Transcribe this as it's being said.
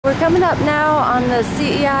Coming up now on the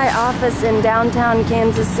CEI office in downtown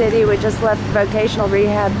Kansas City. We just left Vocational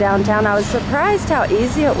Rehab downtown. I was surprised how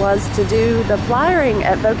easy it was to do the flyering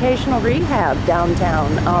at Vocational Rehab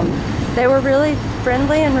downtown. They were really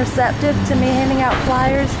friendly and receptive to me handing out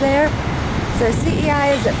flyers there. So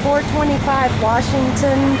CEI is at 425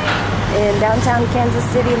 Washington in downtown Kansas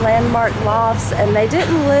City, Landmark Lofts, and they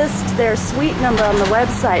didn't list their suite number on the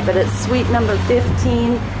website, but it's suite number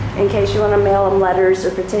 15 in case you want to mail them letters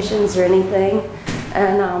or petitions or anything.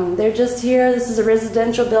 And they're just here. This is a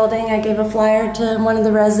residential building. I gave a flyer to one of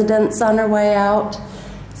the residents on her way out.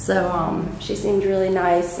 So she seemed really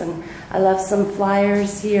nice, and I left some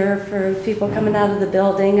flyers here for people coming out of the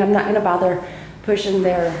building. I'm not going to bother pushing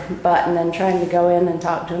their button and trying to go in and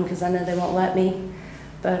talk to them because I know they won't let me.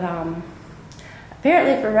 But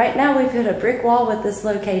apparently for right now we've hit a brick wall with this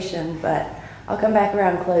location, but I'll come back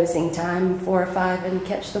around closing time, 4 or 5, and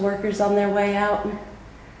catch the workers on their way out.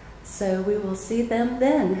 So we will see them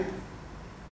then.